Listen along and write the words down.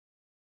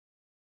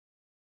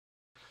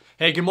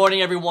Hey, good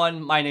morning,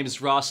 everyone. My name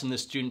is Ross. I'm the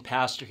student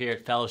pastor here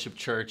at Fellowship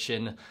Church,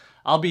 and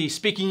I'll be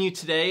speaking to you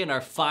today in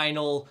our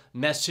final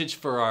message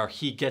for our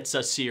He Gets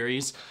Us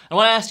series. I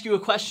want to ask you a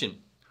question.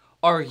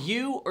 Are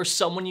you or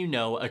someone you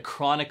know a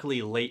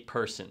chronically late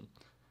person?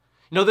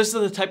 You know, this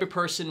is the type of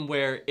person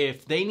where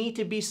if they need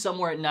to be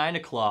somewhere at 9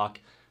 o'clock,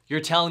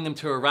 you're telling them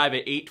to arrive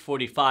at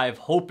 8:45,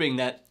 hoping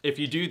that if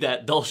you do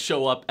that, they'll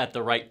show up at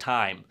the right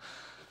time.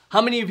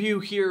 How many of you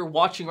here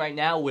watching right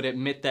now would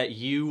admit that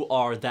you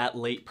are that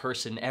late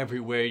person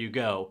everywhere you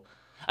go?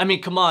 I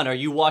mean, come on, are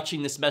you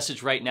watching this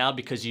message right now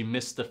because you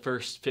missed the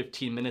first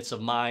 15 minutes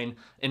of mine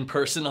in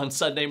person on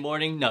Sunday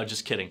morning? No,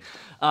 just kidding.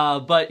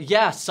 But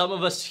yeah, some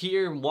of us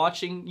here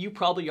watching, you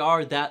probably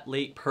are that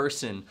late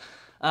person.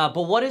 But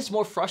what is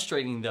more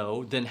frustrating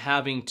though than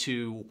having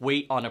to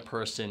wait on a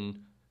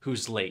person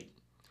who's late?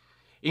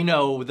 You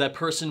know, that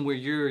person where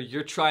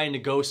you're trying to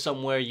go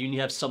somewhere, you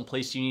have some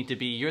place you need to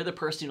be. You're the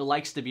person who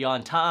likes to be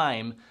on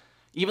time,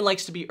 even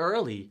likes to be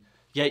early,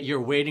 yet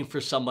you're waiting for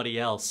somebody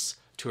else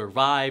to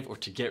arrive or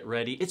to get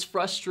ready. It's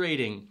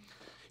frustrating.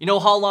 You know,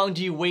 how long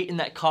do you wait in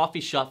that coffee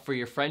shop for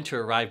your friend to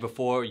arrive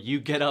before you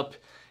get up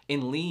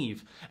and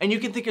leave? And you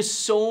can think of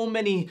so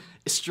many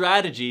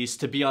strategies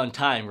to be on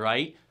time,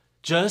 right?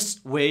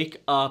 Just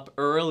wake up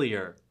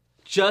earlier.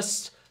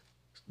 Just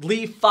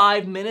leave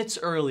 5 minutes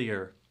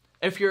earlier.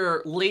 If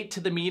you're late to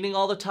the meeting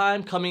all the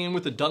time, coming in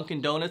with a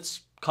Dunkin'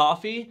 Donuts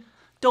coffee,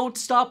 don't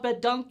stop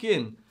at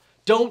Dunkin'.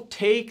 Don't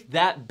take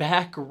that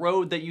back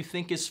road that you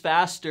think is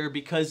faster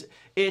because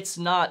it's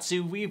not.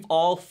 See, we've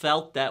all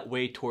felt that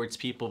way towards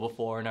people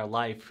before in our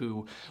life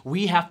who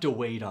we have to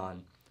wait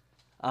on.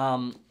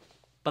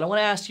 But I want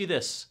to ask you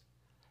this.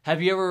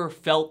 Have you ever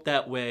felt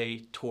that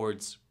way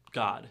towards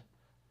God?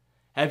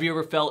 Have you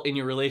ever felt in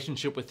your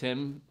relationship with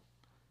Him,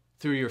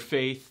 through your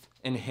faith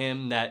in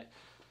Him, that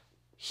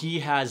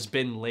He has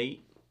been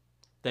late,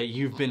 that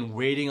you've been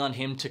waiting on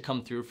Him to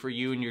come through for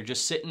you, and you're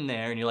just sitting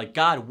there and you're like,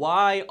 God,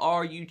 why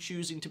are you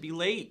choosing to be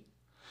late?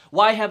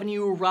 Why haven't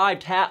you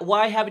arrived?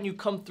 Why haven't you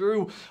come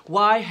through?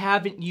 Why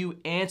haven't you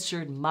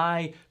answered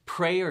my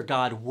prayer,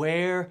 God?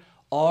 Where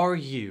are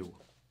you?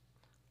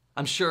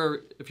 I'm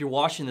sure if you're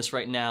watching this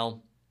right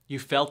now, you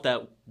felt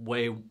that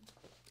way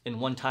in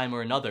one time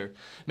or another.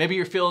 Maybe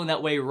you're feeling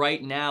that way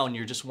right now and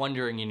you're just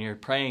wondering and you're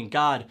praying,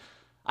 God,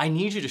 I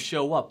need you to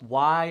show up.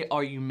 Why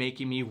are you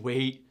making me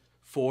wait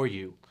for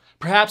you?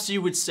 Perhaps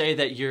you would say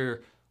that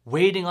you're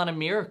waiting on a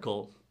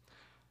miracle.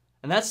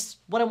 And that's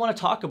what I want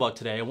to talk about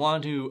today. I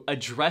want to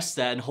address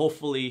that and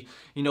hopefully,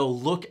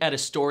 look at a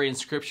story in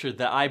Scripture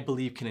that I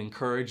believe can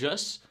encourage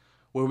us,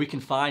 where we can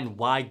find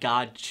why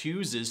God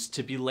chooses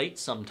to be late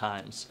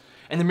sometimes.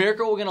 And the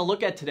miracle we're going to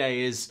look at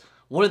today is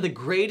one of the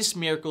greatest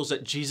miracles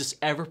that Jesus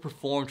ever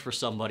performed for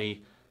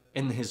somebody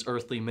in His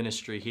earthly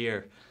ministry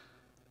here.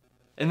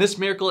 And this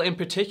miracle in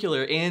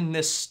particular, in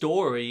this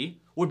story,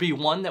 would be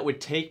one that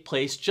would take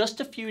place just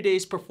a few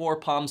days before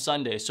Palm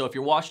Sunday. So if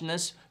you're watching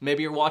this,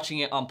 maybe you're watching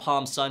it on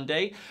Palm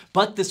Sunday,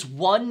 but this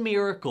one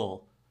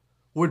miracle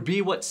would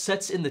be what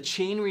sets in the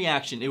chain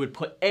reaction. It would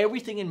put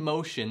everything in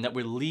motion that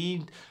would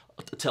lead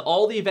to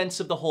all the events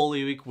of the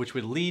Holy Week, which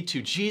would lead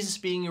to Jesus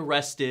being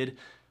arrested,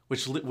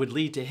 which would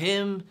lead to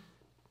Him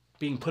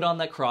being put on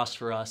that cross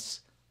for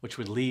us, which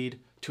would lead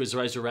to His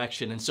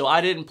resurrection. And so I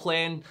didn't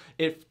plan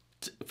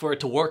for it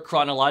to work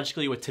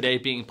chronologically with today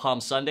being Palm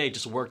Sunday. It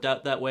just worked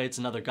out that way. It's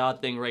another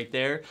God thing right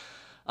there.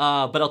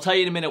 But I'll tell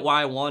you in a minute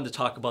why I wanted to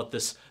talk about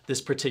this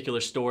particular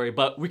story.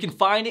 But we can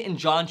find it in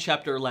John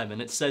chapter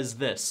 11. It says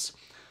this: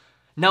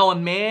 Now a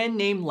man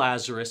named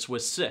Lazarus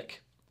was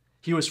sick.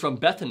 He was from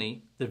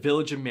Bethany, the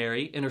village of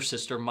Mary and her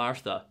sister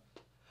Martha.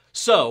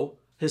 So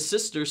his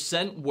sisters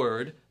sent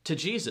word to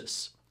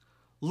Jesus,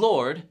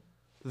 Lord,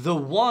 the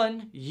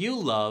one you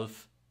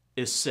love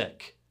is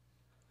sick.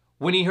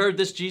 When he heard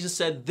this, Jesus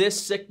said,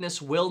 This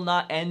sickness will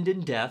not end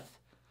in death.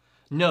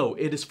 No,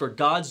 it is for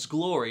God's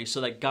glory,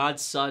 so that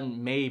God's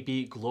Son may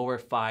be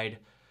glorified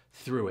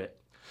through it.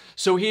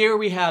 So here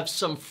we have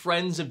some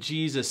friends of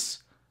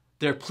Jesus.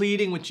 They're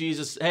pleading with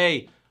Jesus,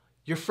 Hey,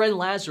 your friend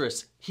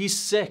Lazarus, he's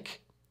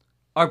sick.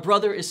 Our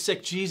brother is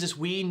sick. Jesus,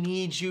 we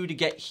need you to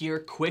get here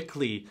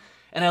quickly.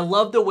 And I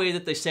love the way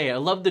that they say it. I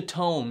love the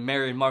tone,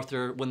 Mary and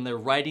Martha, when they're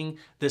writing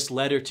this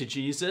letter to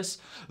Jesus.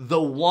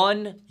 The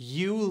one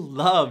you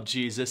love,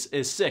 Jesus,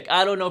 is sick.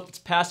 I don't know if it's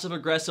passive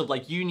aggressive,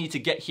 like you need to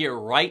get here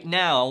right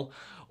now,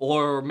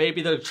 or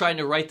maybe they're trying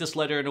to write this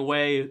letter in a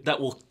way that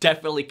will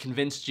definitely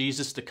convince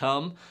Jesus to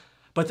come.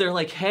 But they're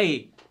like,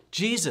 hey,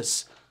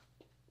 Jesus,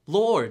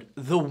 Lord,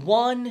 the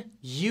one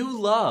you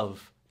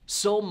love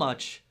so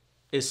much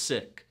is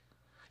sick.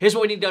 Here's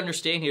what we need to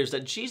understand here is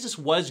that Jesus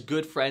was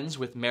good friends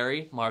with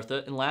Mary,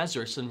 Martha, and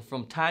Lazarus. And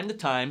from time to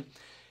time,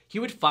 He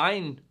would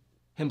find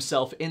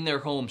Himself in their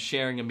home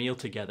sharing a meal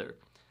together.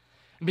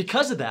 And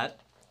because of that,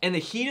 in the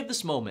heat of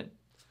this moment,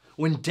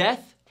 when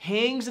death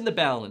hangs in the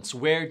balance,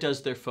 where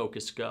does their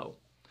focus go?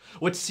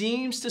 What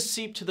seems to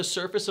seep to the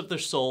surface of their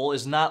soul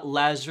is not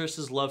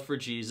Lazarus' love for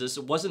Jesus.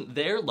 It wasn't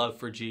their love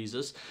for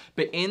Jesus.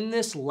 But in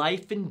this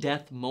life and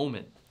death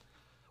moment,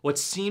 What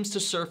seems to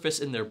surface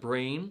in their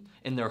brain,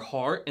 in their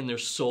heart, in their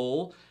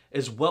soul,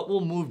 is what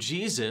will move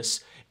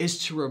Jesus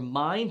is to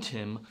remind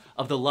him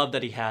of the love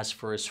that he has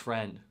for his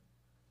friend.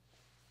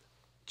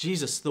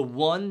 Jesus, the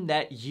one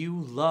that you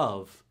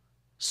love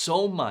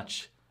so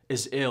much,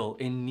 is ill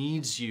and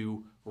needs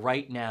you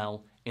right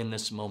now in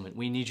this moment.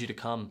 We need you to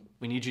come.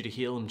 We need you to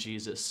heal him,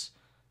 Jesus.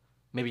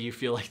 Maybe you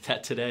feel like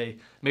that today.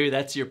 Maybe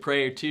that's your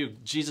prayer too.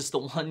 Jesus, the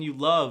one you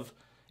love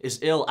is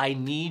ill. I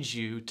need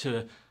you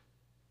to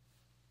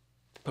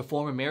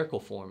perform a miracle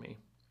for me.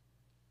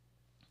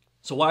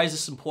 So why is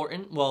this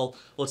important? Well,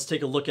 let's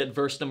take a look at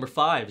verse number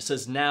 5. It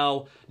says,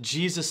 now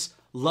Jesus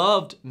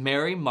loved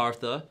Mary,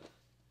 Martha,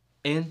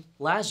 and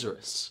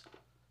Lazarus.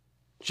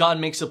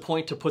 John makes a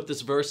point to put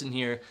this verse in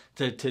here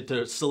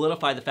to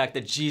solidify the fact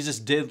that Jesus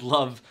did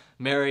love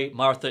Mary,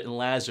 Martha, and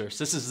Lazarus.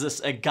 This is this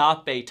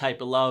agape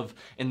type of love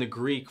in the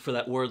Greek for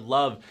that word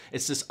love.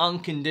 It's this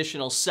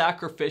unconditional,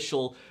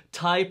 sacrificial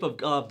type of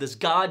love, this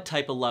God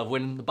type of love.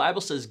 When the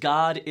Bible says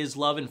God is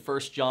love in 1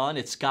 John,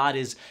 it's God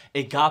is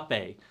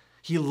agape.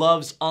 He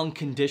loves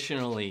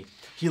unconditionally.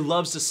 He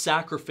loves us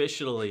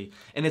sacrificially.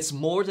 And it's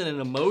more than an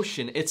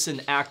emotion, it's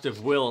an act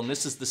of will. And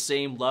this is the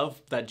same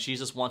love that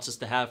Jesus wants us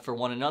to have for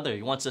one another.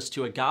 He wants us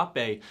to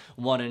agape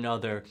one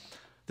another.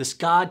 This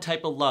God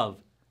type of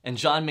love. And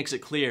John makes it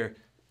clear,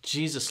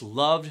 Jesus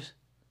loved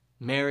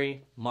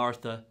Mary,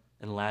 Martha,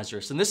 and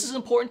Lazarus. And this is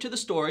important to the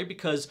story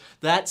because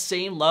that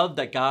same love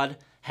that God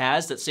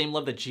has, that same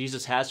love that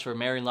Jesus has for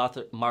Mary,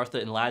 Martha,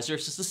 and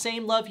Lazarus is the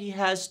same love he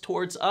has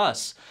towards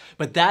us.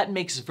 But that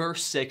makes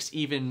verse 6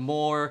 even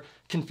more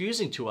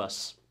confusing to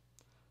us.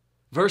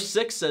 Verse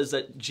 6 says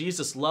that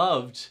Jesus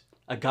loved,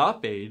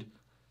 agape,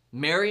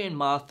 Mary and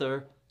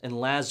Martha and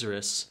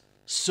Lazarus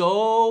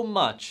so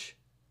much.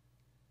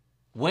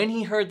 When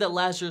he heard that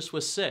Lazarus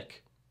was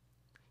sick,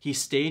 he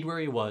stayed where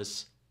he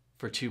was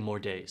for 2 more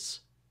days.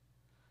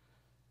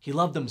 He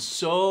loved them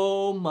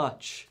so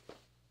much.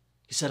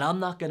 He said, I'm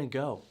not going to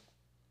go.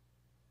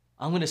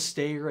 I'm going to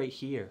stay right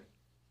here.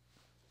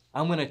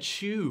 I'm going to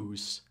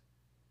choose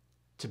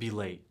to be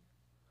late.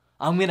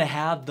 I'm going to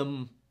have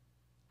them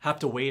have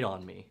to wait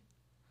on me.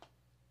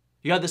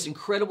 You had this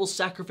incredible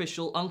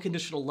sacrificial,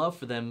 unconditional love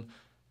for them,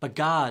 but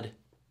God,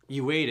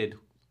 you waited.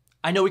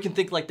 I know we can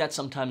think like that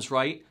sometimes,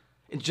 right?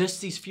 In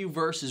just these few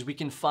verses, we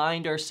can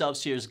find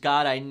ourselves here as,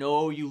 God, I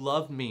know you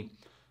love me.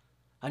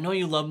 I know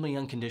you love me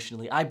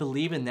unconditionally. I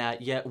believe in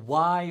that, yet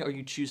why are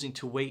you choosing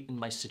to wait in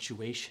my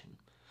situation?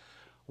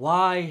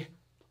 Why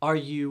are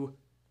you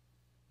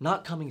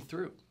not coming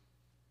through?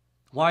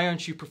 Why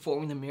aren't you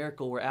performing the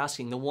miracle we're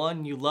asking? The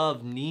one you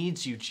love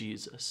needs you,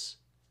 Jesus.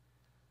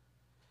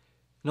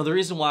 You know, the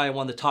reason why I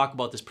wanted to talk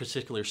about this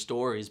particular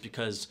story is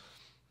because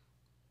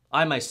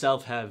I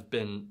myself have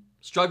been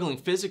struggling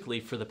physically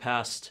for the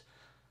past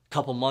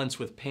couple months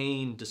with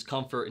pain,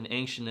 discomfort, and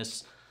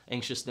anxiousness.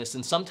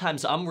 And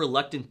sometimes I'm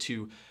reluctant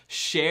to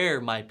share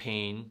my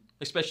pain,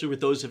 especially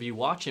with those of you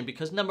watching,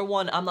 because number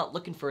one, I'm not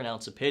looking for an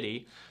ounce of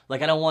pity.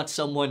 Like, I don't want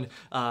someone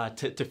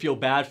to feel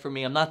bad for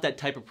me. I'm not that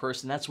type of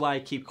person. That's why I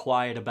keep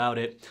quiet about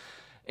it.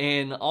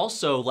 And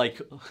also,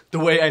 like, the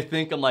way I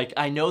think, I'm like,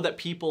 I know that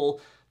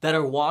people that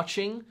are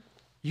watching,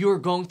 you are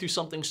going through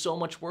something so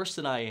much worse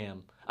than I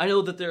am. I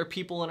know that there are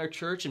people in our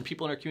church and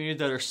people in our community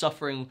that are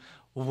suffering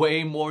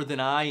way more than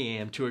I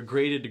am to a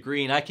greater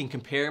degree, and I can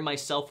compare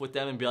myself with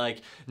them and be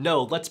like,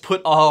 no, let's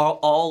put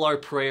all our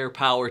prayer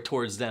power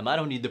towards them. I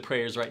don't need the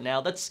prayers right now.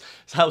 That's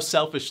how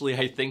selfishly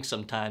I think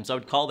sometimes. I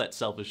would call that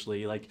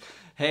selfishly. Like,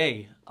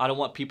 hey, I don't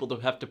want people to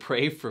have to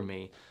pray for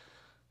me.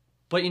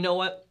 But you know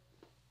what?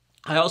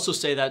 I also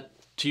say that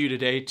to you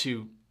today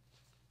to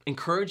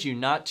encourage you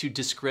not to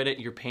discredit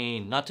your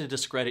pain, not to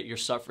discredit your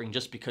suffering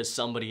just because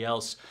somebody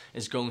else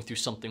is going through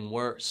something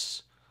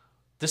worse.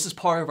 This is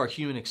part of our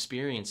human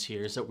experience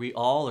here, is that we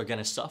all are going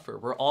to suffer.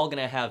 We're all going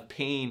to have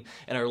pain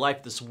in our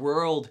life. This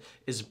world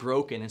is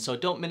broken. And so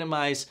don't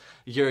minimize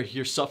your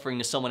suffering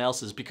to someone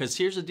else's, because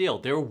here's the deal.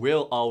 There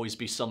will always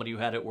be somebody who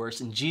had it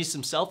worse. And Jesus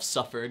himself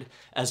suffered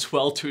as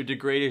well to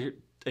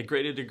a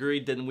greater degree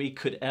than we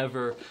could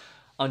ever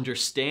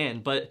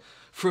understand. But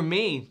for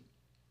me,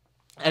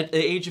 at the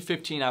age of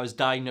 15, I was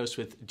diagnosed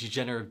with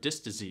degenerative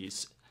disc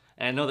disease.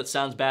 And I know that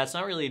sounds bad. It's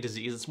not really a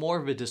disease. It's more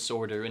of a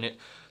disorder. And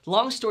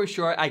long story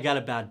short, I got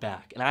a bad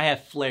back. And I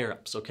have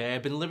flare-ups, okay?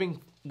 I've been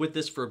living with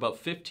this for about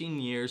 15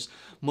 years.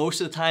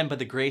 Most of the time, by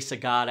the grace of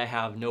God, I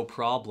have no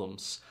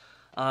problems.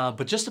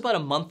 But just about a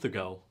month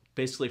ago,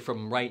 basically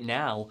from right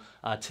now,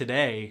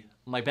 today,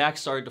 my back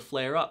started to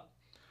flare up.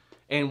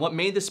 And what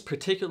made this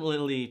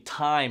particularly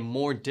time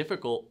more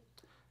difficult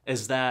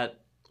is that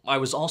I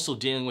was also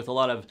dealing with a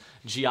lot of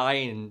GI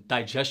and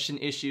digestion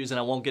issues, and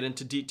I won't get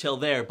into detail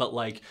there, but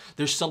like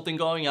there's something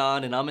going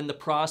on and I'm in the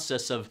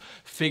process of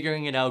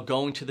figuring it out,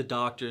 going to the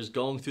doctors,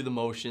 going through the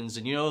motions,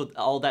 and you know,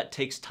 all that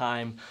takes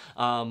time.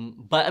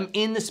 But I'm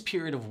in this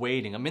period of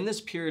waiting. I'm in this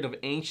period of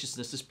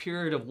anxiousness, this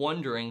period of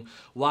wondering,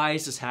 why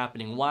is this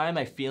happening? Why am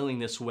I feeling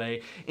this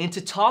way? And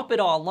to top it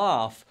all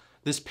off,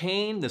 this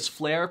pain, this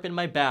flare-up in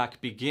my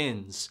back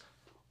begins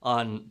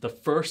on the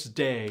first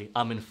day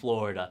I'm in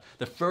Florida.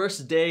 The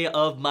first day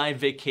of my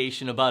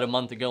vacation about a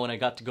month ago when I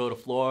got to go to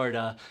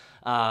Florida.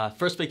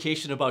 First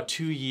vacation in about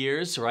 2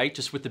 years, right?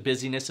 Just with the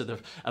busyness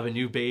of a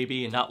new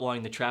baby and not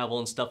wanting to travel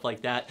and stuff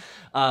like that.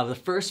 The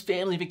first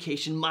family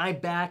vacation, my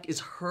back is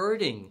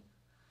hurting.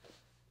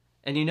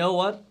 And you know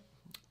what?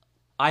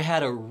 I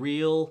had a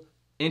real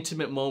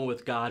intimate moment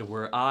with God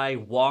where I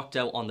walked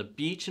out on the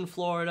beach in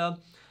Florida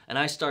and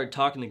I started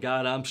talking to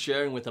God. I'm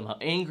sharing with him how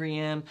angry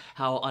I am,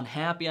 how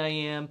unhappy I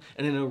am.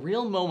 And in a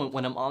real moment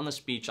when I'm on this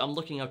beach, I'm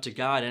looking out to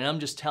God and I'm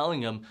just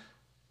telling him,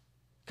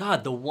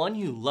 God, the one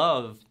you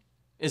love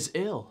is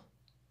ill.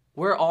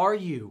 Where are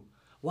you?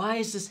 Why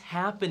is this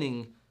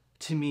happening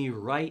to me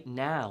right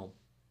now?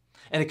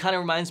 And it kind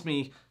of reminds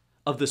me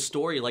of the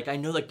story. Like, I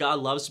know that God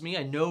loves me.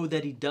 I know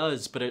that he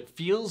does, but it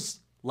feels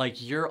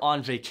like you're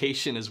on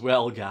vacation as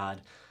well,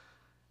 God,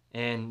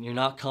 and you're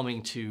not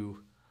coming to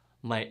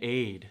my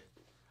aid.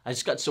 I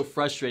just got so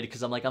frustrated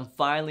because I'm like, I'm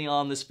finally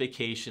on this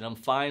vacation. I'm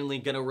finally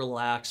going to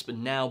relax, but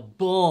now,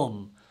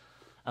 boom,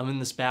 I'm in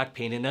this back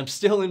pain, and I'm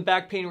still in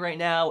back pain right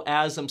now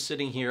as I'm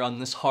sitting here on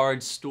this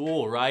hard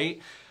stool,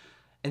 right?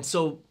 And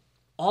so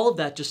all of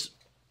that just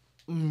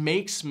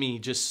makes me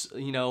just,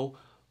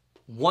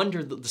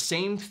 wonder the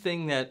same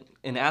thing that,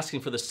 and asking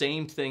for the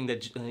same thing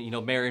that,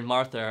 Mary and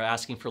Martha are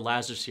asking for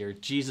Lazarus here.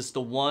 Jesus,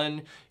 the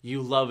one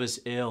you love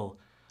is ill.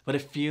 But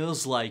it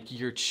feels like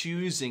you're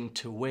choosing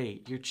to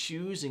wait. You're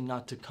choosing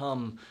not to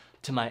come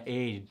to my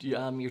aid.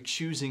 You're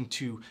choosing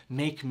to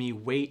make me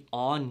wait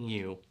on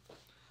you.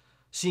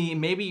 See,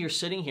 maybe you're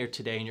sitting here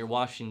today and you're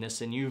watching this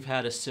and you've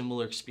had a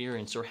similar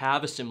experience or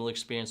have a similar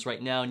experience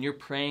right now, and you're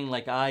praying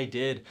like I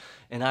did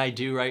and I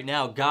do right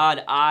now.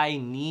 God, I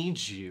need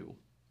you.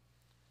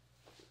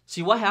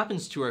 See, what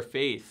happens to our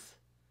faith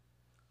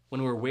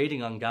when we're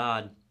waiting on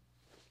God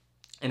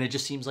and it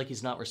just seems like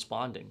he's not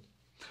responding?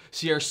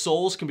 See, our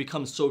souls can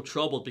become so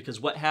troubled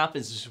because what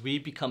happens is we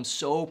become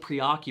so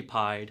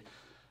preoccupied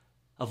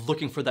of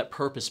looking for that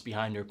purpose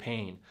behind our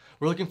pain.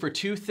 We're looking for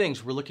two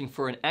things. We're looking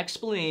for an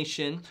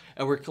explanation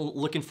and we're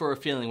looking for a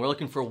feeling. We're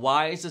looking for,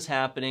 why is this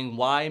happening?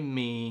 Why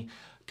me?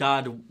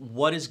 God,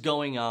 what is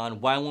going on?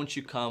 Why won't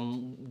you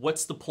come?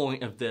 What's the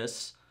point of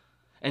this?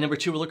 And number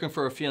two, we're looking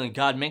for a feeling.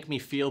 God, make me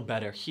feel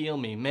better. Heal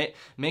me.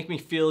 Make me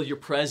feel your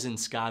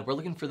presence, God. We're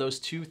looking for those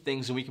two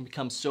things, and we can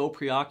become so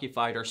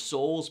preoccupied. Our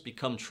souls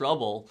become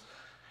trouble.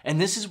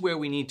 And this is where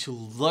we need to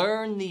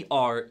learn the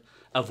art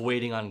of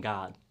waiting on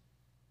God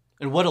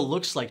and what it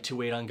looks like to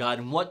wait on God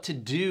and what to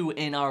do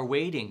in our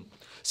waiting.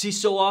 See,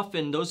 so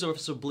often, those of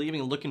us who are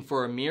believing and looking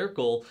for a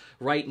miracle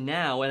right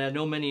now, and I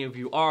know many of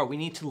you are, we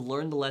need to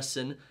learn the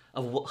lesson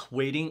of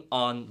waiting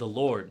on the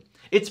Lord.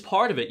 It's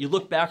part of it. You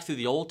look back through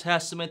the Old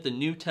Testament, the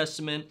New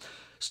Testament,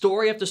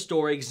 story after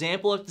story,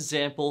 example after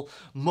example,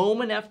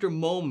 moment after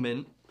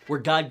moment, where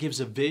God gives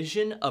a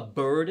vision, a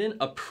burden,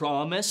 a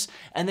promise,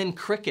 and then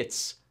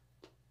crickets.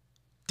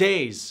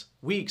 Days,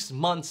 weeks,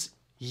 months,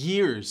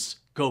 years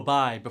go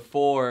by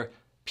before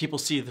people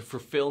see the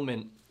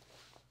fulfillment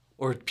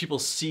or people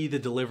see the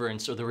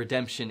deliverance or the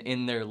redemption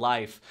in their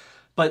life.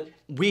 But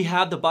we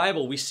have the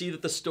Bible. We see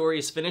that the story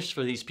is finished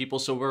for these people,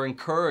 so we're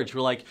encouraged.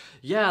 We're like,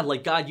 yeah,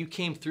 like God, you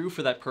came through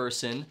for that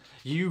person.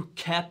 You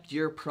kept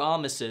your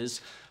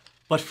promises.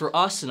 But for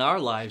us in our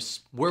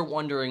lives, we're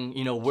wondering,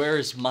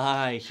 where's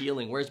my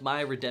healing? Where's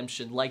my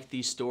redemption? Like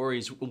these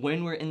stories,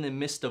 when we're in the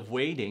midst of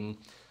waiting,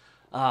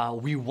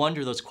 we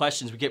wonder those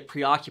questions. We get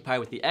preoccupied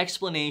with the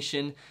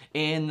explanation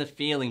and the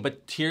feeling.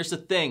 But here's the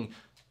thing.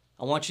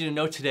 I want you to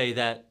know today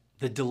that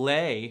the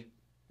delay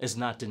is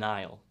not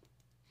denial.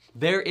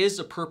 There is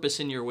a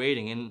purpose in your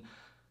waiting, and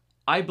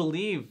I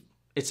believe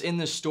it's in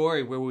this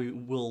story where we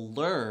will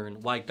learn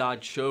why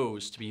God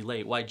chose to be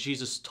late, why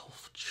Jesus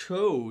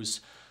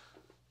chose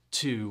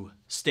to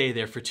stay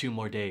there for 2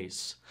 more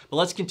days. But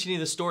let's continue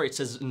the story. It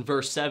says in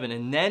verse 7,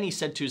 and then he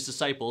said to his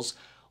disciples,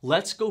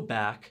 let's go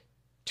back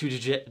to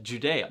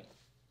Judea.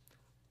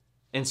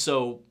 And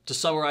so to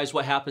summarize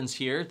what happens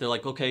here, they're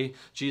like, okay,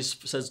 Jesus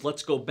says,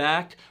 let's go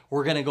back.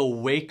 We're going to go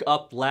wake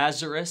up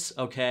Lazarus,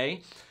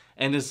 okay?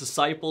 And his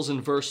disciples in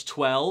verse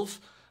 12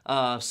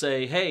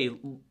 say, hey,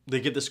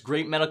 they give this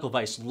great medical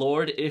advice.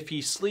 Lord, if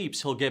he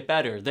sleeps, he'll get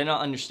better. They're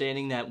not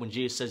understanding that when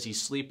Jesus says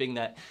he's sleeping,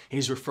 that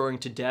he's referring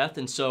to death.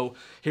 And so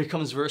here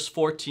comes verse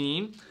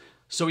 14.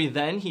 So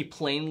he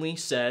plainly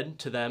said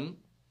to them,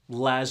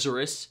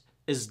 Lazarus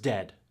is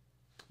dead.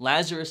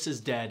 Lazarus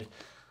is dead.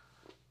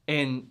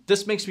 And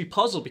this makes me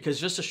puzzled because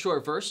just a few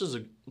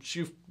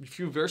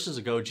verses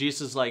ago,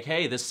 Jesus is like,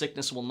 hey, this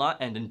sickness will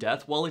not end in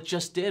death. Well, it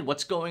just did.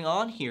 What's going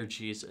on here,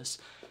 Jesus?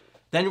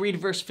 Then read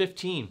verse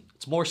 15.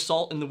 It's more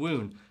salt in the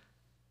wound.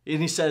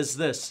 And he says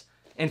this,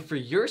 and for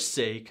your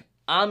sake,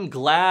 I'm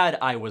glad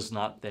I was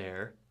not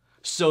there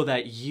so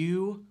that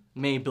you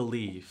may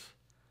believe.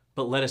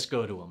 But let us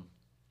go to him.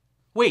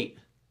 Wait,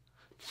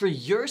 for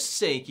your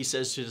sake, he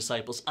says to the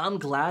disciples, I'm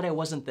glad I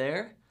wasn't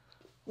there?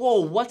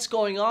 Whoa, what's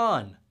going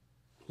on?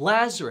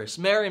 Lazarus,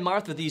 Mary and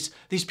Martha, these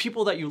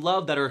people that you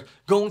love that are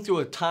going through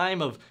a time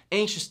of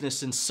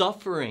anxiousness and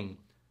suffering.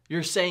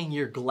 You're saying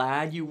you're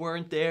glad you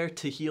weren't there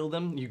to heal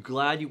them. You're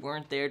glad you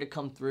weren't there to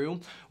come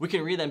through. We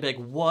can read that and be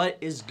like, what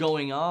is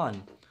going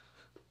on?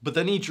 But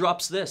then he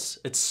drops this.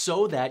 It's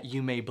so that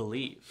you may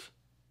believe.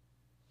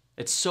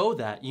 It's so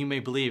that you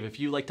may believe. If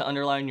you like to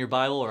underline your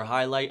Bible or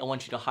highlight, I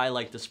want you to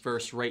highlight this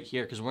verse right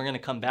here because we're going to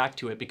come back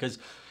to it because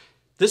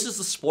this is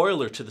the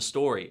spoiler to the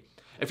story.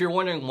 If you're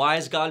wondering, why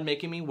is God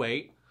making me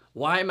wait?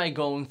 Why am I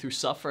going through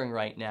suffering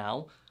right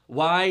now?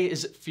 Why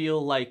does it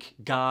feel like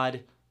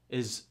God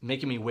is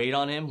making me wait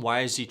on him? Why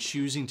is he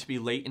choosing to be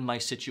late in my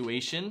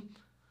situation?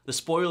 The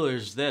spoiler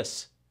is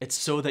this. It's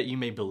so that you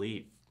may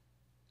believe.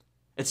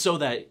 It's so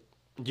that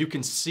you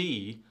can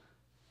see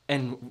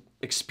and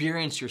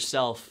experience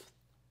yourself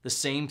the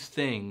same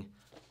thing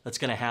that's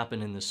going to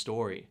happen in this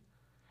story.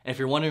 And if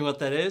you're wondering what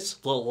that is,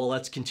 well,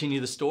 let's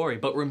continue the story.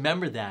 But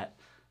remember that.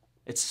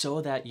 It's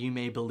so that you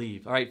may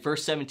believe. All right,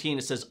 verse 17,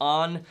 it says,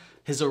 on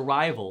his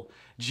arrival,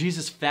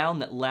 Jesus found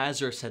that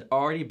Lazarus had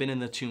already been in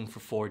the tomb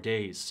for 4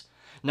 days.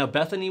 Now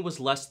Bethany was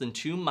less than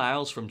 2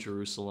 miles from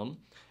Jerusalem,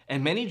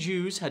 and many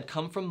Jews had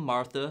come to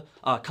Martha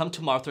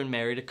and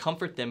Mary to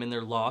comfort them in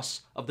their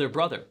loss of their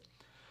brother.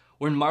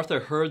 When Martha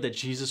heard that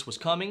Jesus was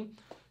coming,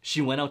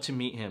 she went out to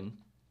meet him,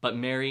 but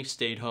Mary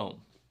stayed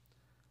home.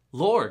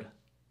 Lord,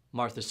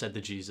 Martha said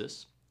to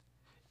Jesus,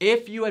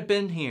 if you had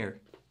been here,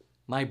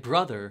 my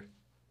brother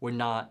would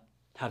not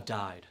have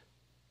died.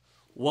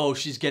 Whoa,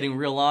 she's getting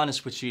real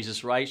honest with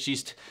Jesus, right?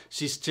 She's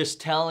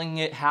just telling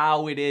it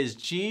how it is.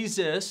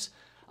 Jesus,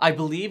 I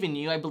believe in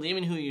you. I believe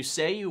in who you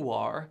say you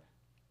are.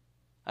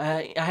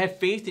 I have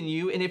faith in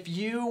you. And if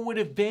you would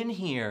have been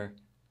here,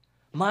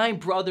 my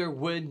brother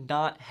would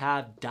not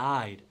have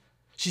died.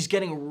 She's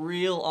getting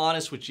real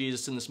honest with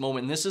Jesus in this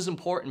moment. And this is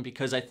important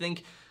because I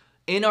think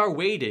in our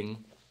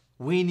waiting,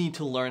 we need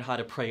to learn how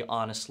to pray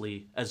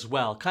honestly as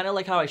well. Kind of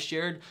like how I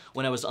shared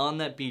when I was on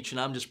that beach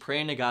and I'm just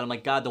praying to God. I'm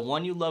like, God, the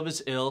one you love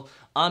is ill.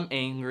 I'm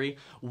angry.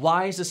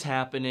 Why is this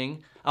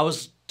happening? I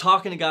was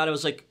talking to God. I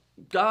was like,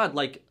 God,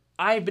 like,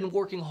 I've been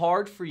working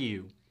hard for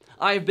you.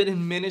 I've been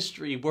in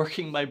ministry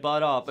working my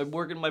butt off. I'm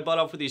working my butt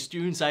off with these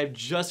students. I've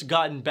just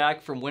gotten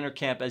back from winter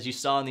camp, as you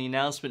saw in the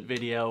announcement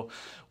video,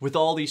 with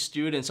all these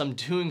students. I'm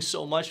doing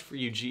so much for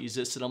you,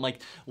 Jesus. And I'm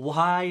like,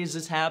 why is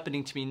this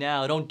happening to me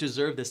now? I don't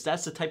deserve this.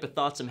 That's the type of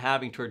thoughts I'm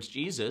having towards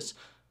Jesus.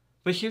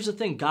 But here's the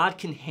thing. God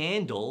can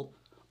handle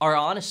our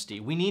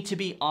honesty. We need to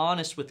be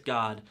honest with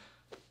God.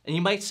 And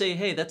you might say,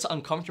 hey, that's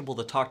uncomfortable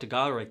to talk to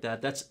God like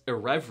that. That's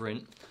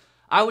irreverent.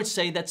 I would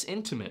say that's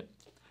intimate.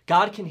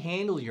 God can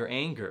handle your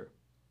anger.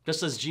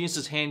 Just as Jesus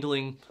is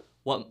handling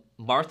what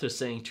Martha's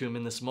saying to him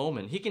in this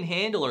moment. He can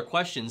handle our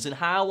questions. And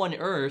how on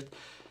earth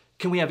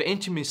can we have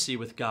intimacy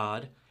with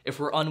God if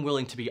we're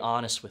unwilling to be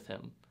honest with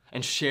him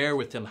and share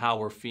with him how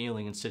we're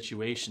feeling in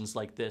situations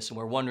like this? And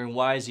we're wondering,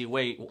 why is he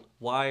wait?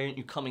 Why aren't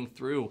you coming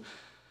through?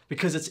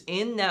 Because it's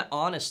in that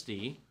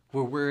honesty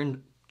where we're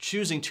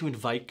choosing to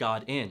invite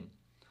God in.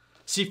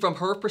 See, from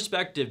her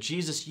perspective,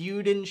 Jesus,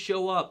 you didn't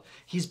show up.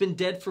 He's been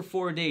dead for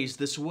 4 days.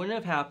 This wouldn't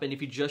have happened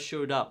if you just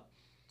showed up.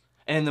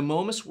 And in the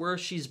moments where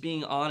she's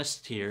being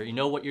honest here, you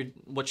know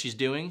what she's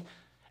doing?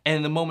 And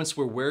in the moments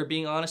where we're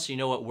being honest, you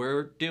know what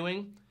we're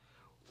doing?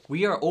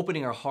 We are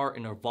opening our heart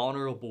in a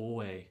vulnerable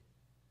way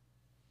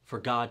for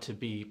God to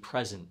be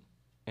present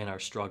in our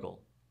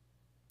struggle.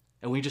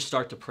 And we just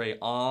start to pray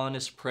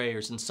honest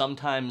prayers. And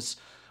sometimes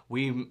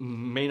we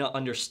may not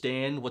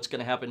understand what's going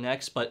to happen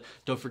next, but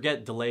don't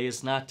forget, delay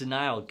is not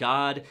denial.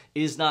 God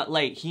is not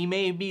late. He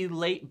may be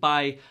late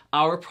by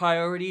our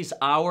priorities,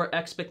 our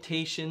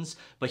expectations,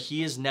 but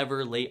he is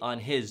never late on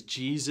his.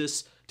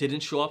 Jesus didn't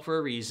show up for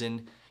a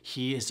reason.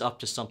 He is up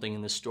to something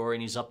in this story,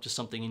 and he's up to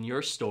something in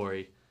your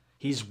story.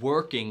 He's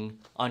working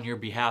on your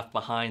behalf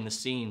behind the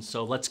scenes.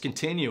 So let's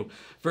continue.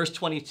 Verse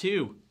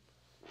 22,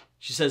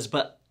 she says,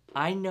 but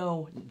I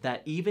know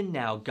that even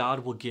now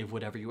God will give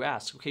whatever you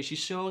ask. Okay, she's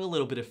showing a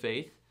little bit of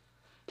faith.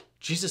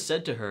 Jesus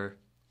said to her,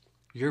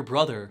 your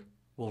brother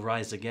will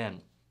rise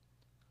again.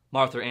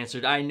 Martha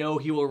answered, I know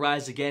he will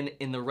rise again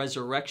in the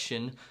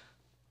resurrection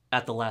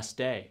at the last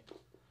day.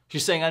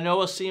 She's saying, I know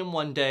I'll see him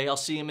one day. I'll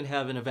see him in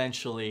heaven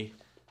eventually.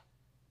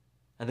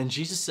 And then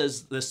Jesus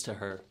says this to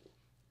her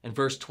in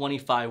verse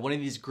 25, one of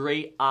these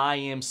great I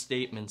am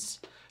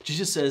statements.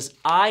 Jesus says,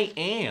 I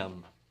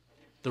am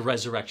the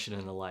resurrection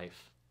and the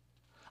life.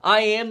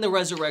 I am the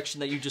resurrection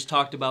that you just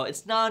talked about.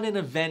 It's not an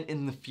event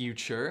in the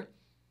future.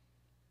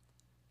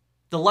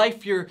 The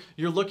life you're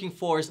looking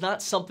for is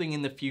not something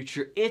in the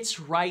future. It's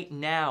right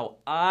now.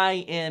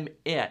 I am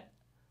it.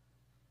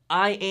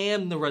 I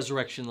am the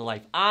resurrection and the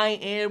life. I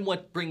am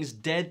what brings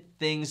dead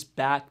things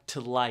back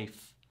to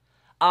life.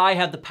 I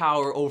have the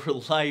power over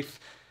life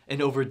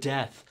and over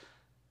death.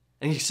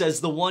 And he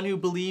says, the one who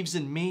believes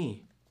in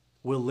me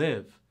will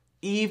live,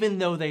 even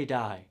though they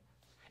die.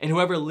 And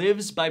whoever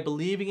lives by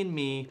believing in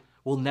me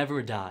will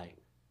never die.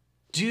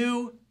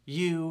 Do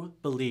you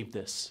believe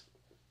this?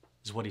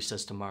 Is what he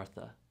says to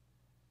Martha.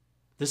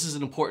 This is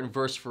an important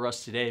verse for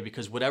us today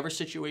because whatever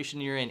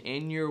situation you're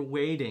in your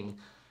waiting,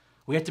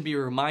 We have to be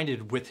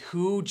reminded with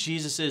who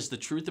Jesus is, the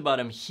truth about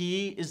him.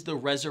 He is the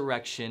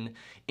resurrection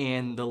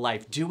and the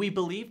life. Do we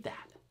believe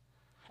that?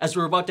 As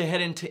we're about to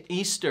head into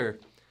Easter,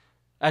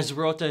 as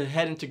we're about to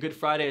head into Good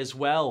Friday as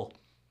well,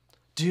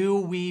 do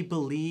we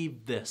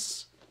believe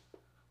this?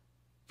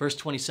 Verse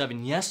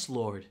 27, "Yes,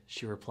 Lord,"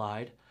 she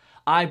replied.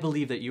 "I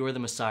believe that you are the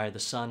Messiah, the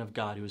Son of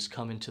God, who has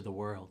come into the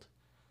world."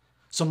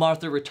 So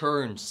Martha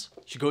returns.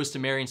 She goes to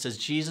Mary and says,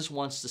 "Jesus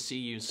wants to see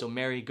you." So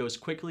Mary goes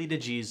quickly to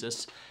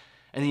Jesus,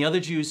 and the other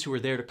Jews who were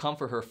there to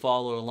comfort her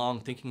follow along,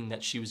 thinking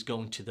that she was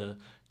going to the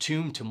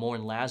tomb to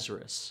mourn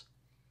Lazarus.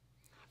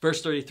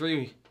 Verse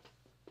 33,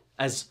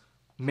 as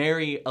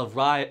Mary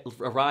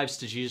arrives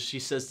to Jesus, she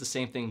says the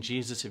same thing.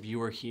 "Jesus, if you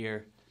were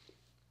here,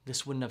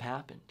 this wouldn't have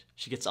happened."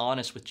 She gets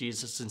honest with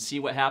Jesus, and see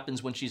what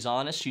happens when she's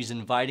honest. She's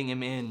inviting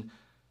him in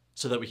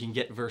so that we can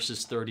get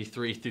verses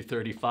 33 through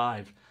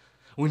 35.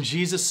 When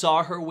Jesus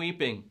saw her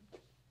weeping,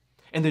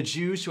 and the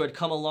Jews who had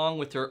come along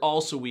with her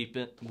also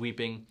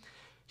weeping,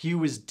 he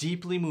was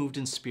deeply moved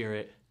in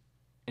spirit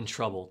and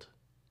troubled.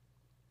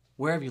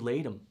 "Where have you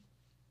laid him?"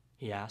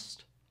 he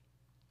asked.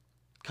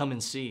 "Come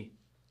and see,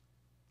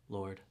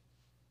 Lord."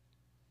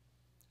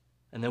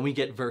 And then we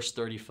get verse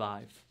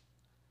 35.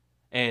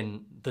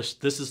 And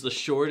this is the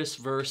shortest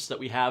verse that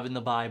we have in the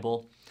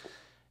Bible.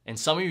 And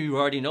some of you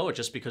already know it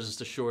just because it's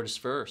the shortest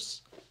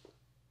verse.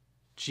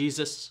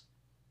 Jesus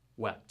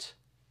wept.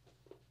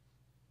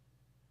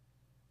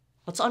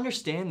 Let's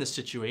understand this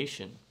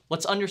situation.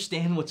 Let's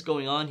understand what's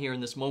going on here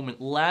in this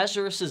moment.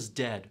 Lazarus is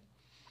dead.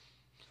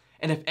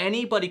 And if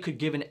anybody could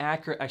give an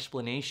accurate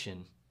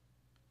explanation,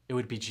 it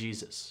would be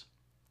Jesus.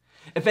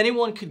 If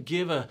anyone could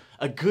give a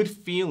good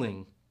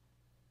feeling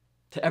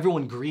to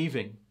everyone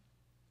grieving,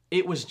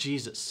 it was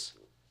Jesus.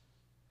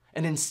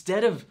 And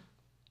instead of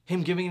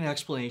him giving an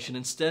explanation,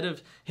 instead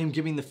of him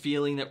giving the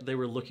feeling that they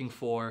were looking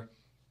for,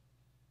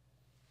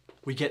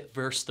 we get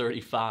verse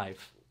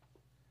 35.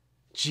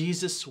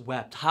 Jesus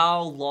wept.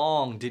 How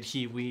long did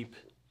he weep?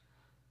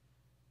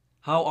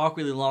 How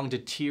awkwardly long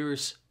did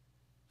tears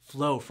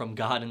flow from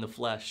God in the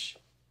flesh?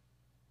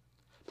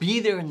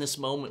 Be there in this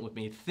moment with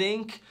me.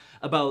 Think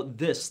about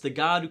this. The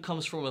God who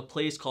comes from a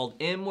place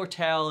called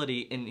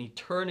immortality and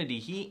eternity.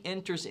 He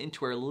enters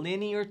into our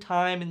linear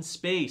time and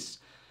space.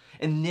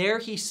 And there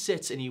he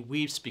sits and he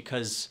weeps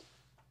because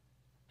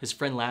his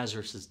friend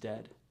Lazarus is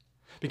dead.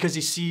 Because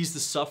he sees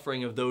the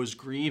suffering of those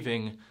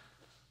grieving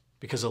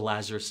because of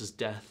Lazarus'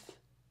 death.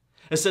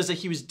 It says that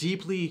he was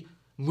deeply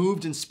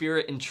moved in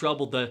spirit and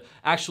troubled. The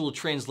actual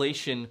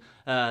translation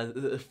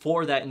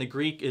for that in the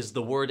Greek is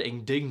the word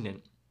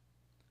indignant.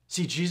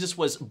 See, Jesus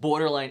was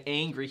borderline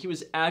angry. He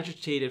was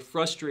agitated,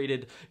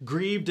 frustrated,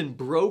 grieved, and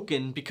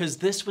broken because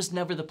this was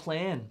never the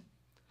plan.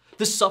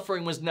 This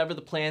suffering was never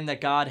the plan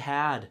that God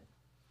had.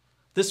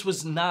 This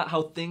was not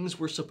how things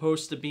were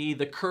supposed to be.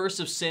 The curse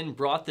of sin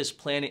brought this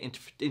planet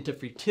into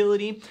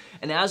futility,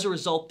 and as a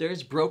result,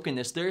 there's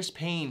brokenness, there's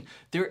pain,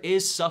 there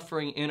is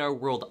suffering in our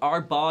world.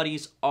 Our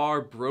bodies are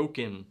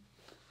broken.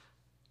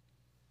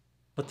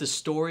 But the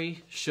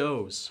story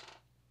shows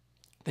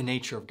the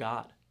nature of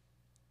God,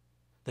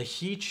 that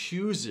he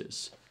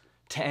chooses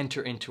to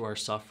enter into our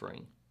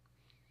suffering.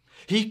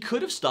 He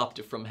could have stopped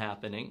it from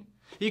happening.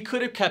 He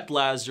could have kept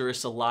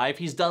Lazarus alive.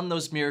 He's done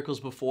those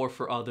miracles before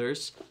for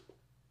others.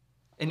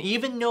 And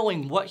even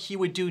knowing what he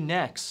would do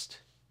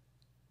next,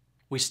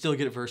 we still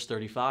get verse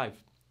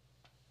 35.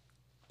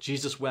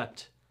 Jesus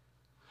wept.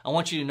 I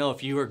want you to know,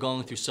 if you are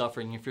going through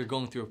suffering, if you're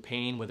going through a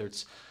pain, whether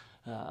it's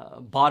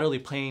bodily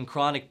pain,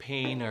 chronic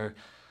pain, or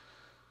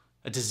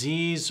a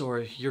disease,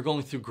 or you're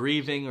going through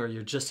grieving, or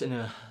you're just in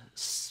a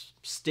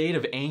state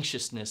of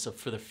anxiousness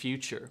for the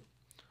future,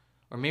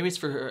 or maybe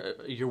it's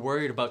you're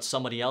worried about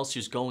somebody else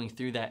who's going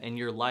through that in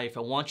your life,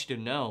 I want you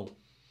to know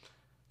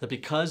that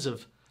because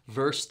of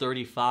verse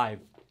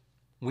 35,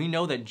 we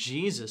know that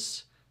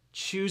Jesus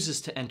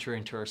chooses to enter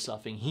into our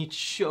suffering. He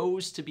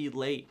chose to be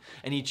late,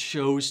 and he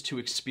chose to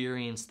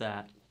experience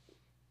that.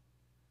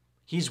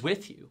 He's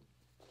with you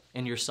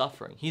in your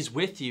suffering. He's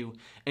with you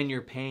in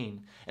your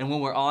pain. And when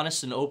we're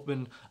honest and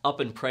open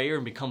up in prayer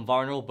and become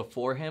vulnerable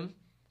before him,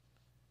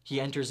 he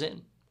enters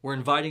in. We're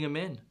inviting him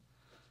in.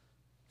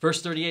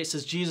 Verse 38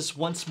 says, Jesus,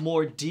 once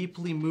more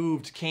deeply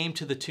moved, came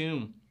to the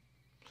tomb.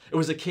 It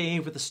was a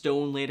cave with a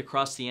stone laid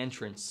across the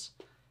entrance.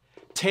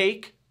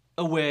 "Take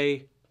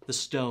away the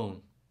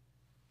stone,"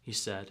 he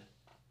said.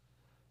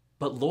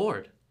 "But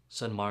Lord,"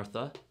 said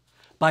Martha,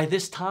 "by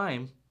this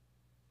time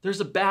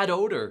there's a bad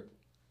odor,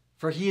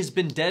 for he has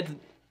been dead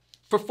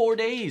for 4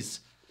 days."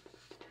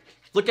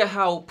 Look at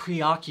how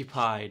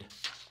preoccupied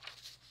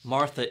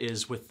Martha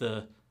is with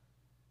the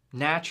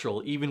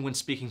natural, even when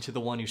speaking to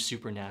the one who's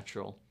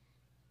supernatural.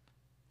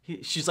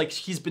 She's like,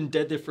 he's been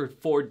dead there for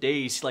 4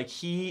 days. Like,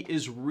 he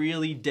is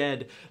really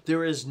dead.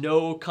 There is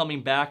no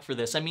coming back for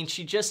this. I mean,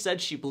 she just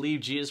said she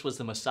believed Jesus was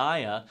the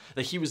Messiah,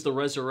 that he was the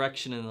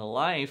resurrection and the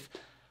life,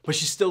 but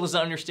she still doesn't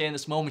understand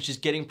this moment. She's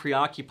getting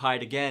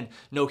preoccupied again.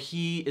 No,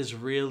 he is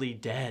really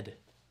dead.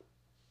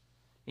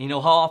 You know,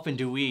 how often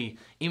do we,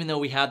 even though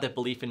we have that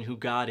belief in who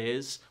God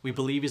is, we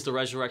believe He's the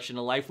resurrection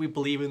of life, we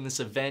believe in this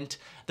event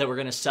that we're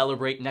going to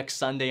celebrate next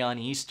Sunday on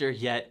Easter,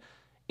 yet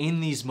in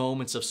these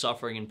moments of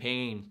suffering and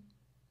pain,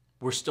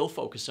 we're still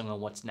focusing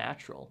on what's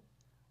natural.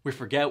 We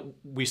forget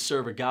we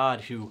serve a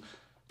God who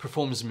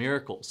performs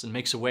miracles and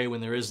makes a way when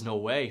there is no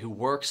way, who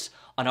works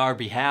on our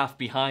behalf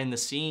behind the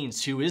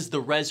scenes, who is the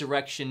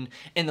resurrection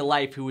and the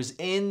life, who is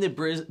in the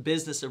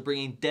business of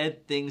bringing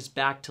dead things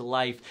back to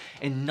life.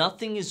 And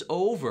nothing is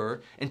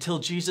over until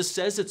Jesus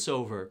says it's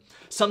over.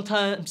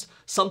 Sometimes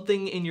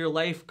something in your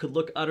life could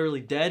look utterly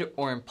dead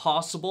or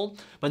impossible,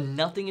 but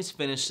nothing is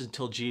finished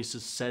until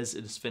Jesus says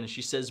it is finished.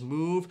 He says,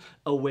 move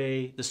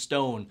away the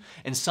stone.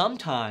 And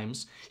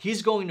sometimes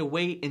He's going to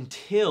wait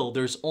until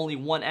there's only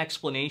one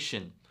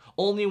explanation.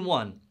 Only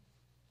one.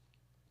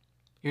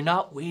 You're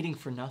not waiting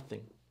for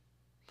nothing.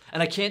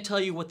 And I can't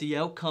tell you what the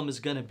outcome is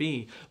going to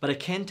be, but I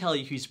can tell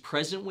you He's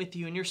present with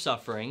you in your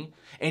suffering,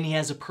 and He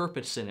has a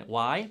purpose in it.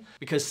 Why?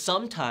 Because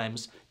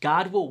sometimes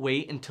God will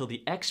wait until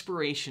the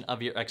expiration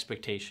of your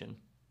expectation.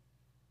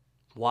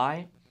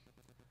 Why?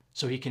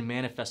 So He can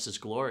manifest His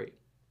glory.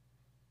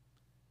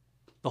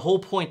 The whole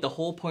point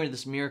of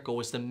this miracle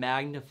was to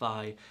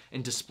magnify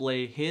and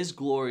display His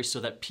glory so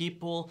that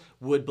people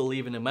would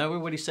believe in Him. Remember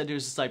what He said to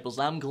His disciples,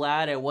 I'm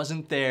glad I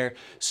wasn't there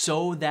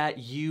so that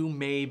you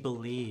may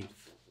believe.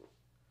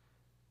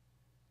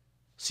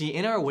 See,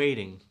 in our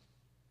waiting,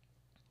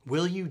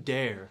 will you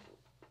dare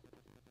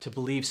to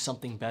believe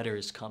something better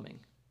is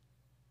coming?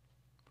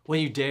 Will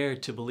you dare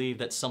to believe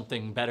that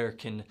something better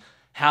can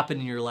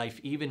happen in your life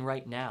even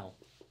right now?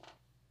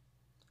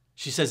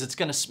 She says, it's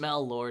going to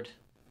smell, Lord.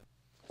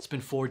 It's been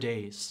 4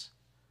 days.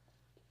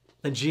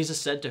 Then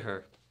Jesus said to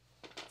her,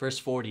 verse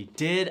 40,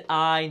 did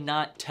I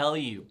not tell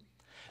you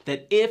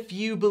that if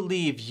you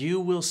believe,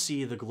 you will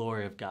see the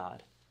glory of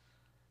God?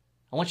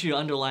 I want you to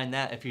underline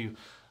that if you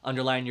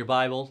underline your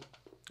Bible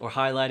or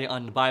highlight it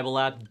on the Bible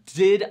app.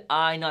 Did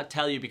I not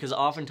tell you? Because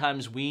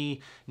oftentimes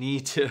we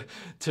need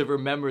to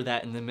remember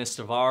that in the midst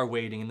of our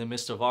waiting, in the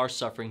midst of our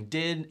suffering.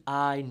 Did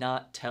I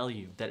not tell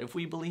you that if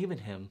we believe in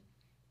Him,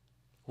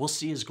 we'll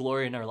see His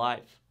glory in our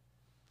life?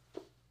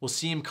 We'll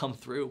see Him come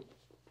through.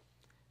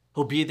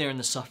 He'll be there in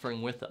the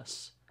suffering with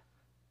us.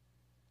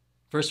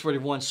 Verse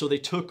 41, so they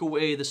took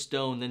away the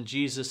stone. Then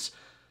Jesus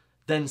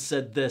then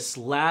said this,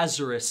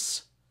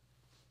 Lazarus,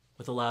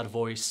 with a loud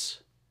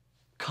voice,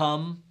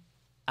 come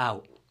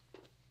out.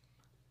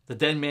 The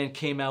dead man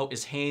came out,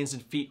 his hands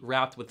and feet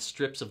wrapped with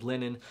strips of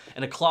linen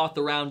and a cloth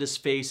around his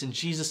face. And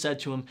Jesus said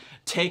to him,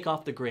 take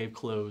off the grave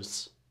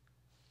clothes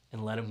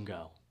and let him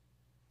go.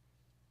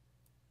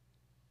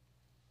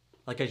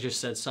 Like I just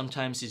said,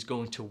 sometimes He's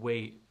going to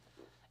wait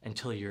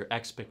until your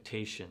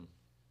expectation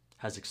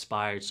has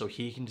expired so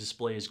He can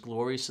display His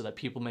glory so that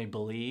people may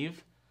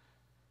believe,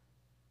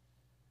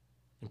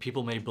 and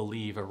people may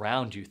believe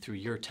around you through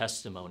your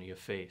testimony of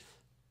faith.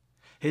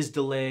 His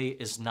delay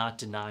is not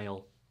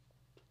denial.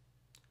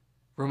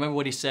 Remember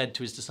what He said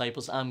to His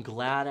disciples, I'm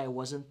glad I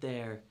wasn't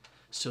there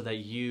so that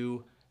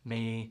you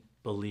may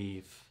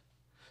believe.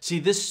 See,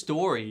 this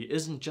story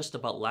isn't just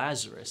about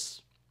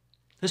Lazarus.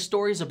 This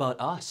story is about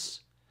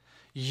us.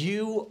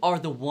 You are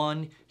the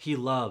one He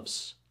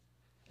loves.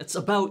 It's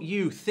about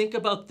you. Think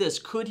about this.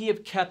 Could He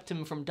have kept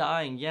him from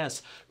dying?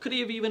 Yes. Could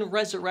He have even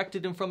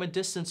resurrected him from a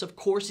distance? Of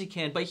course He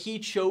can, but He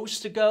chose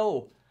to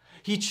go.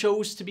 He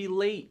chose to be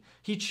late.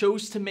 He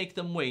chose to make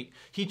them wait.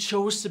 He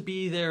chose to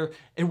be there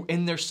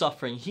in their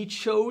suffering. He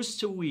chose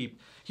to weep.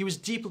 He was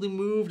deeply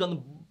moved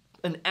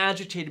and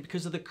agitated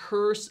because of the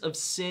curse of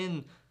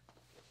sin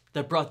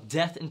that brought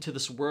death into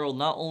this world,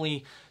 not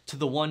only to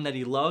the one that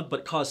He loved,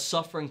 but caused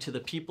suffering to the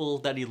people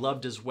that He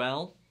loved as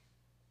well.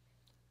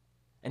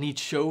 And He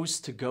chose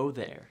to go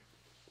there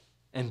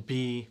and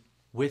be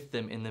with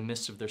them in the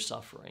midst of their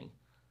suffering,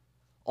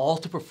 all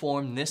to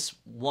perform this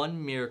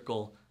one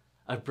miracle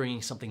of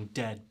bringing something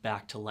dead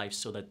back to life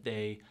so that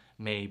they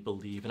may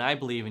believe. And I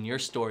believe in your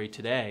story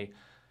today,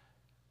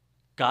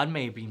 God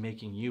may be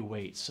making you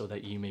wait so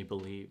that you may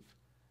believe.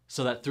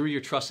 So that through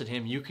your trust in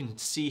Him, you can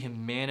see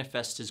Him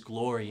manifest His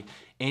glory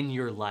in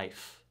your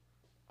life.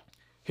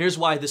 Here's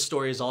why this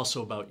story is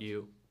also about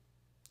you.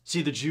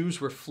 See, the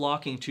Jews were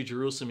flocking to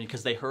Jerusalem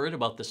because they heard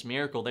about this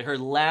miracle. They heard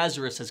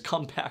Lazarus has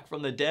come back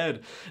from the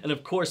dead. And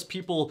of course,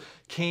 people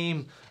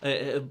came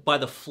by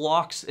the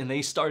flocks and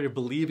they started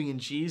believing in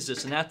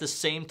Jesus. And at the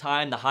same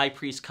time, the high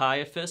priest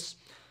Caiaphas,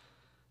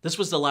 this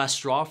was the last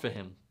straw for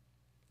him.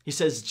 He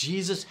says,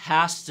 Jesus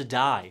has to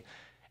die.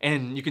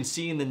 And you can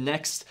see in the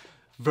next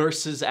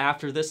verses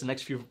after this, the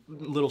next few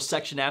little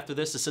section after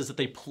this, it says that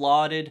they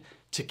plotted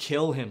to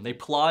kill Him. They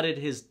plotted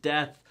His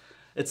death.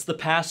 It's the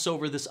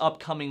Passover this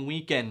upcoming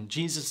weekend.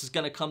 Jesus is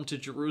going to come to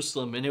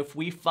Jerusalem. And if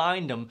we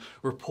find Him,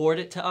 report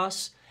it to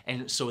us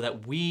and so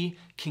that we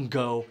can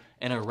go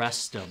and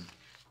arrest Him.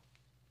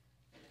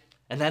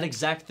 And that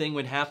exact thing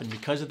would happen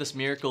because of this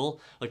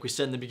miracle. Like we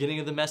said in the beginning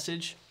of the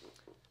message,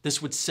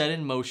 this would set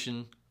in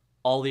motion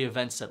all the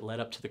events that led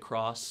up to the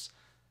cross.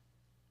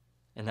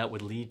 And that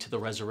would lead to the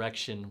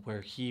resurrection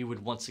where He would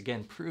once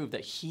again prove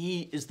that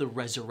He is the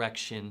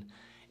resurrection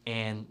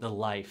and the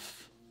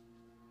life.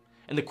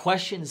 And the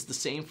question is the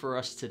same for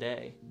us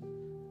today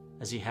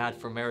as he had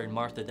for Mary and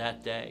Martha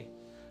that day.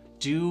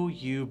 Do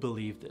you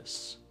believe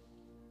this?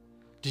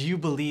 Do you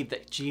believe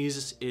that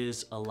Jesus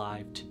is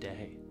alive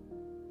today?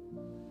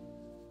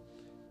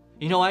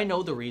 You know, I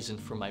know the reason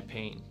for my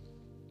pain.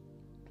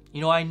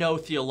 You know, I know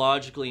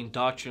theologically and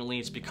doctrinally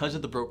it's because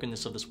of the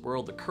brokenness of this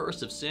world. The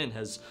curse of sin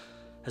has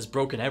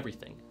broken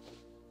everything.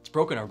 It's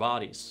broken our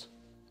bodies.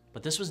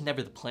 But this was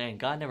never the plan.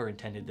 God never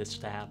intended this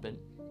to happen.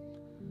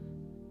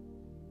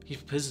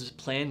 His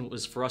plan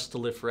was for us to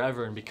live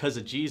forever, and because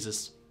of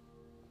Jesus,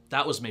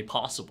 that was made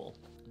possible.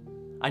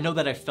 I know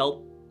that I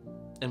felt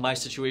in my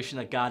situation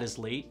that God is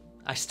late.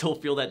 I still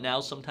feel that now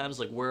sometimes,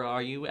 like, where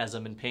are you, as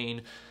I'm in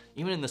pain,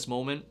 even in this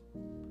moment.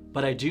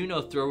 But I do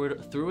know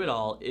through it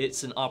all,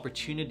 it's an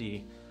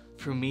opportunity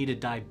for me to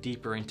dive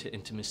deeper into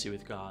intimacy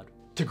with God,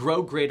 to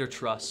grow greater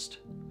trust,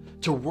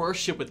 to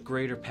worship with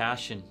greater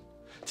passion,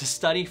 to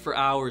study for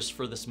hours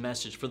for this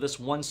message, for this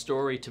one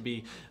story to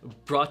be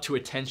brought to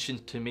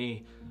attention to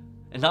me.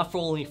 And not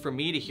only for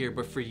me to hear,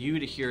 but for you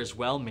to hear as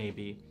well,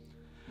 maybe.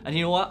 And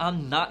you know what?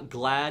 I'm not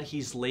glad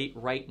he's late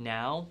right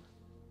now,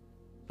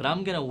 but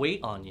I'm going to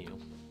wait on you,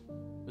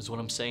 is what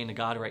I'm saying to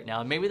God right now.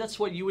 And maybe that's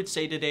what you would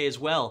say today as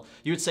well.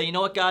 You would say, you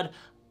know what, God?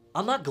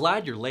 I'm not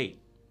glad you're late,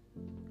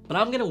 but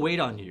I'm going to wait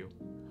on you.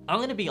 I'm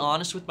going to be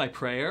honest with my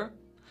prayer.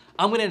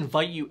 I'm going to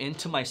invite you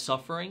into my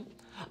suffering.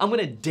 I'm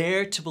going to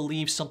dare to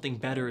believe something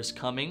better is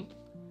coming.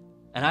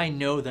 And I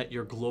know that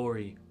your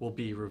glory will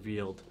be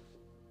revealed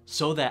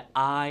so that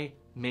I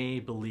may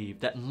believe,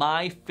 that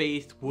my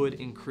faith would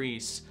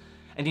increase.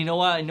 And you know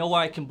what? I know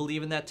why I can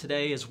believe in that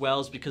today as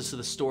well is because of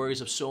the stories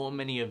of so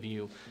many of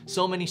you.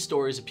 So many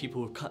stories of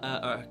people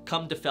who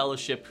come to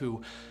fellowship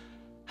who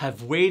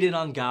have waited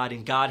on God,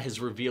 and God has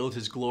revealed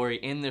his glory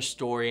in their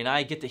story. And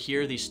I get to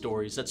hear these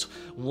stories. That's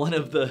one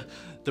of the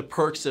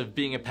perks of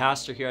being a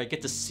pastor here. I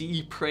get to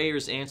see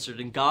prayers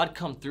answered and God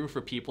come through for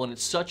people. And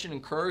it's such an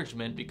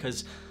encouragement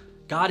because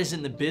God is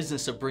in the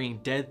business of bringing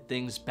dead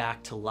things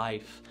back to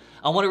life.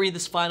 I want to read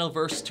this final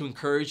verse to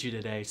encourage you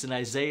today. It's in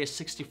Isaiah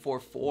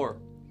 64:4.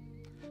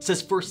 It says,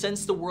 "For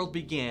since the world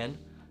began,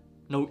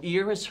 no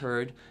ear has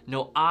heard,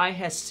 no eye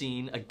has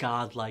seen a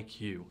God like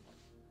you,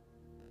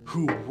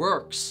 who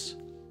works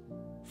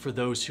for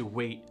those who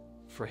wait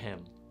for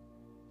him."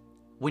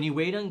 When you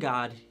wait on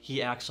God,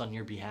 he acts on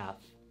your behalf.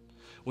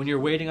 When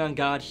you're waiting on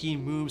God, he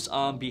moves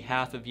on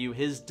behalf of you.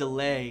 His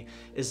delay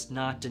is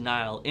not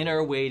denial. In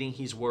our waiting,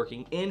 he's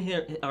working.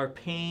 In our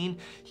pain,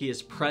 he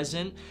is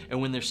present.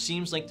 And when there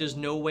seems like there's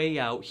no way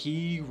out,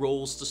 he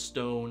rolls the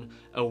stone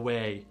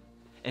away.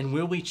 And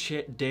will we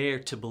dare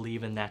to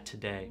believe in that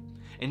today?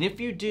 And if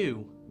you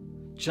do,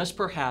 just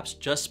perhaps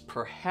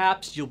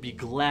you'll be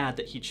glad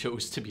that he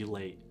chose to be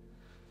late,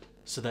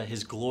 so that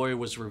his glory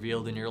was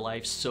revealed in your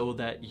life, so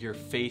that your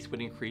faith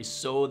would increase,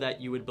 so that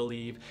you would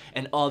believe,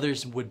 and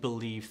others would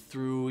believe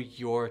through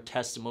your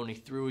testimony,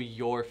 through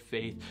your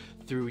faith,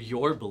 through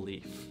your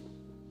belief.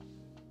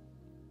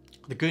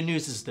 The good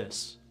news is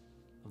this,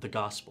 of the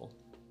gospel.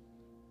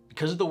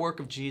 Because of the work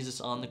of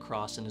Jesus on the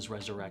cross and his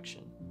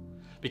resurrection,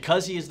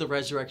 because he is the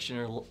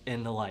resurrection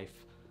and the life,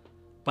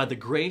 by the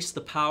grace,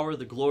 the power,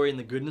 the glory, and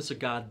the goodness of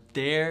God,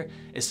 there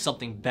is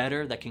something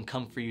better that can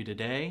come for you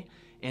today,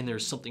 and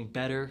there's something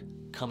better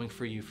coming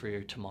for you for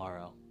your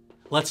tomorrow.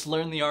 Let's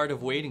learn the art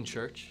of waiting,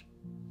 church.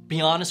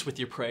 Be honest with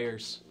your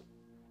prayers.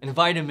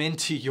 Invite him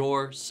into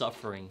your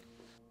suffering.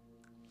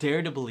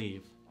 Dare to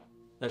believe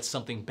that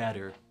something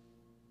better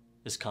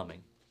is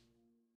coming.